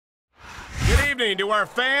evening to our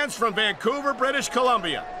fans from Vancouver, British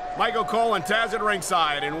Columbia. Michael Cole and Taz at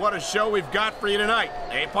ringside, and what a show we've got for you tonight.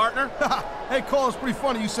 Hey, partner? Hey, Cole, it's pretty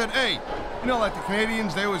funny you said, hey. You know, like the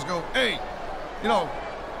Canadians, they always go, hey. You know,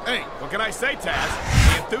 hey. What can I say, Taz?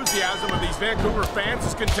 The enthusiasm of these Vancouver fans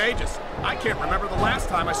is contagious. I can't remember the last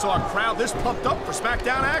time I saw a crowd this pumped up for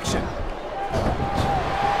Smackdown action.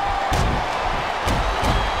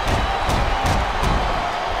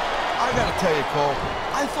 I gotta tell you, Cole,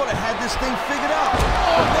 I thought I had this thing figured out.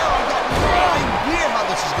 But now I got no idea how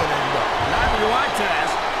this is gonna end up. Neither do I,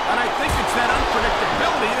 Taz. And I think it's that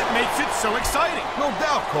unpredictability that makes it so exciting. No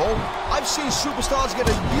doubt, Cole. I've seen superstars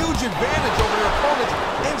get a huge advantage over their opponents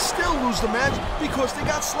and still lose the match because they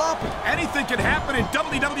got sloppy. Anything can happen in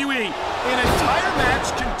WWE. An entire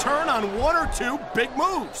match can turn on one or two big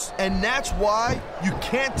moves. And that's why you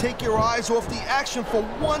can't take your eyes off the action for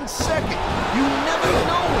 1 second. You never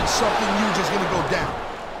know when something huge is gonna go down.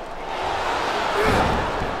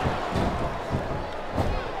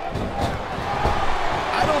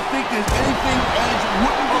 There's anything Edge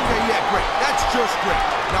wouldn't do. Okay, yeah, great. That's just great.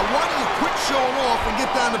 Now, why don't you quit showing off and get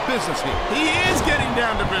down to business here? He is getting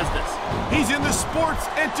down to business. He's in the sports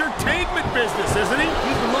entertainment business, isn't he?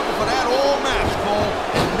 He's been looking for that all match, Cole,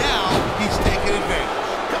 and now he's taking advantage.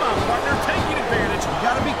 Come on, partner, taking advantage. You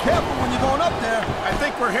gotta be careful when you're going up there. I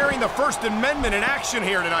think we're hearing the First Amendment in action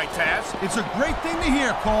here tonight, Taz. It's a great thing to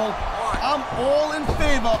hear, Cole. I'm all in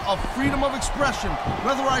favor of freedom of expression,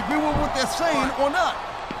 whether I agree with what they're saying or not.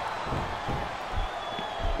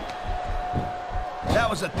 That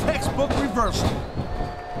was a textbook reversal.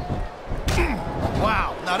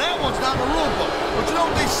 Wow, now that one's not in the rule book. But you know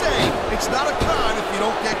what they say, it's not a crime if you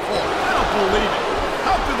don't get caught. I don't believe it.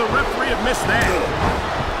 How could the referee have missed that?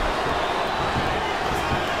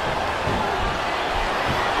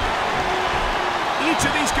 Each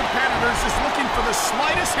of these competitors is looking for the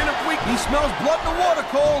slightest hint of weakness. He smells blood in the water,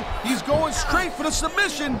 Cole. He's going straight for the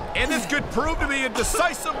submission. And this could prove to be a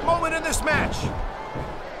decisive moment in this match.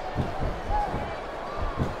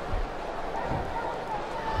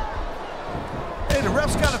 The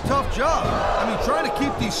ref's got a tough job. I mean, trying to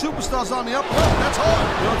keep these superstars on the up level, that's hard.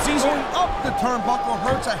 You know, it's easy. Going up the turnbuckle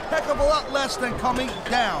hurts a heck of a lot less than coming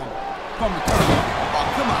down from the turnbuckle. Oh,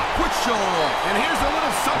 come on, quit showing off. And here's a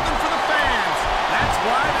little something for the fans. That's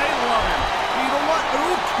why they love him. You know what? But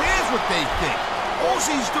who cares what they think? All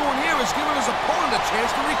he's doing here is giving his opponent a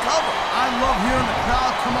chance to recover. I love hearing the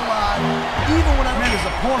crowd come alive, even when I made his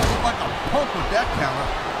opponent look like a punk with that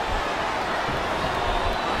counter.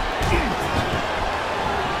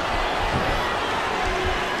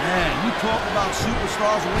 Man, you talk about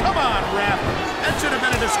superstars winning. Come on, ref. That should have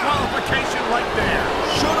been a disqualification right there.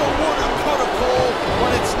 Shoulda, woulda, coulda, Cole,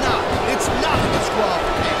 but it's not. It's not a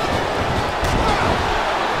disqualification.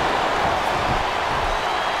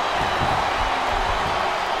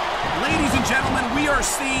 Ladies and gentlemen, we are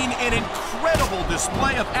seeing an incredible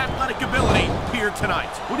display of athletic ability here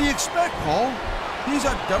tonight. What do you expect, Cole? These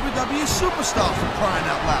are WWE superstars for crying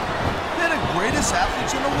out loud. They're the greatest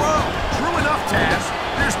athletes in the world. True enough, Taz.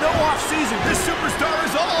 There's no off-season. This superstar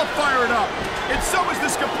is all fired up. And so is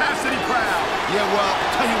this capacity crowd. Yeah, well,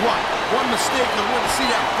 tell you what. One mistake and wouldn't see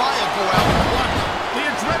that fire go out. What? The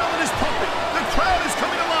adrenaline is pumping. The crowd is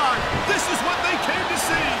coming alive. This is what they came to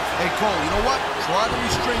see. Hey, Cole, you know what? Try to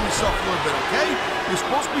restrain yourself a little bit, okay? You're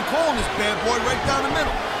supposed to be calling this bad boy right down the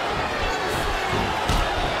middle.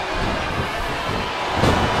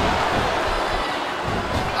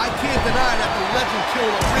 I can't deny that the legend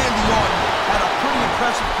killer Randy Orton had a pretty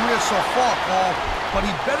impressive career so far, Paul, but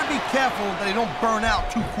he better be careful that he don't burn out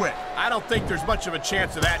too quick. I don't think there's much of a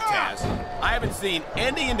chance of that, Taz. I haven't seen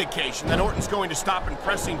any indication that Orton's going to stop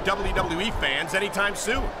impressing WWE fans anytime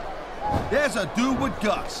soon. There's a dude with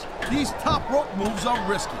guts. These top rope moves are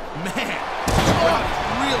risky. Man, this crowd is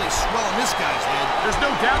really swelling this guy's head. There's no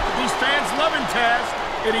doubt that these fans love him, Taz,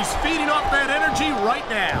 and he's feeding off that energy right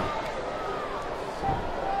now.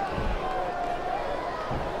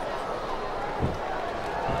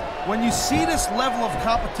 When you see this level of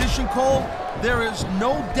competition, Cole, there is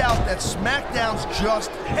no doubt that SmackDown's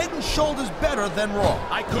just head and shoulders better than Raw.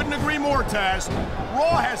 I couldn't agree more, Taz.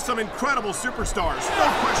 Raw has some incredible superstars, no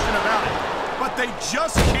question about it. But they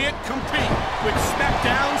just can't compete with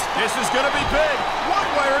SmackDown's. This is going to be big, one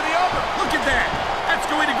way or the other. Look at that. That's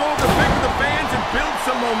going to go over big with the fans and build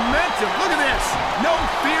some momentum. Look at this. No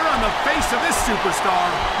fear on the face of this superstar.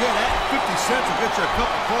 Yeah, that 50 cents will get you a cup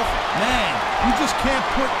of coffee. Man, you just can't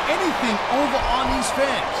put anything over on these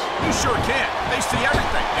fans. You sure can. They see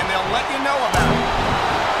everything, and they'll let you know about it.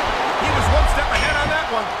 He was one step ahead on that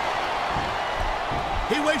one.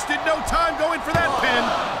 He wasted no time going for that pin.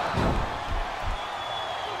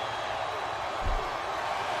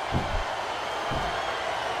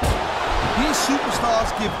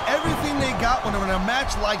 superstars give everything they got when they're in a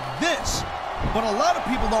match like this. But a lot of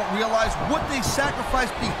people don't realize what they sacrifice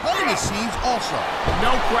behind the scenes also.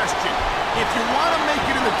 No question. If you want to make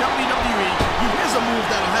it in the WWE, Here's a move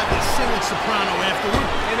that'll have you singing soprano afterward.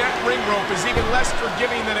 and that ring rope is even less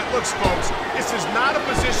forgiving than it looks, folks. This is not a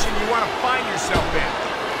position you want to find yourself in.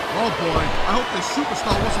 Oh boy, I hope this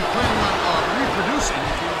superstar wasn't planning on reproducing,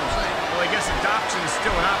 if you know what I'm saying. Well, I guess adoption is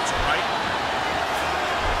still an option, right?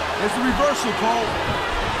 There's the reversal, Cole.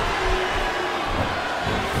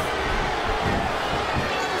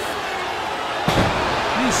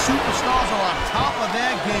 These superstars are on top of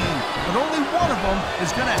their game, but only one of them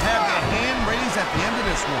is going to have their hand raised at the end of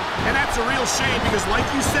this one. And that's a real shame because, like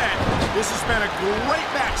you said, this has been a great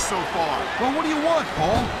match so far. Well, what do you want,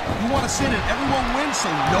 Cole? You want to sit and everyone wins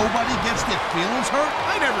so nobody gets their feelings hurt?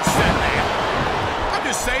 I never said that. I'm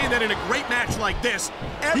just saying that in a great match like this,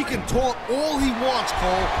 He can talk all he wants,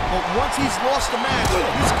 Cole, but once he's lost the match,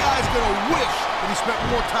 this guy's going to wish that he spent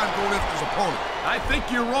more time going after his opponent. I think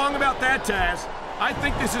you're wrong about that, Taz. I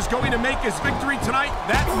think this is going to make his victory tonight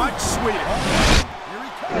that much sweeter. Here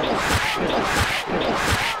he comes.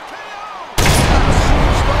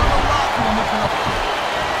 Superstar in the locker room looking up.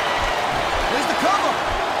 There's the cover.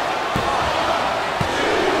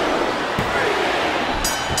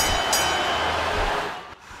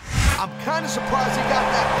 I'm kind of surprised he got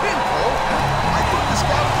that pin, Cole. I thought this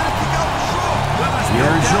guy was going to kick out for sure. Well,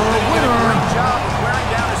 Here's your winner. Great job of wearing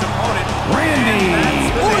down his opponent. Randy And that's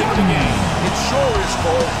the name of the game. It sure is,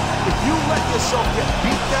 Cole. If you let yourself get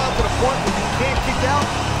beat down to the point where you can't kick out,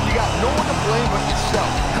 you got no one to blame but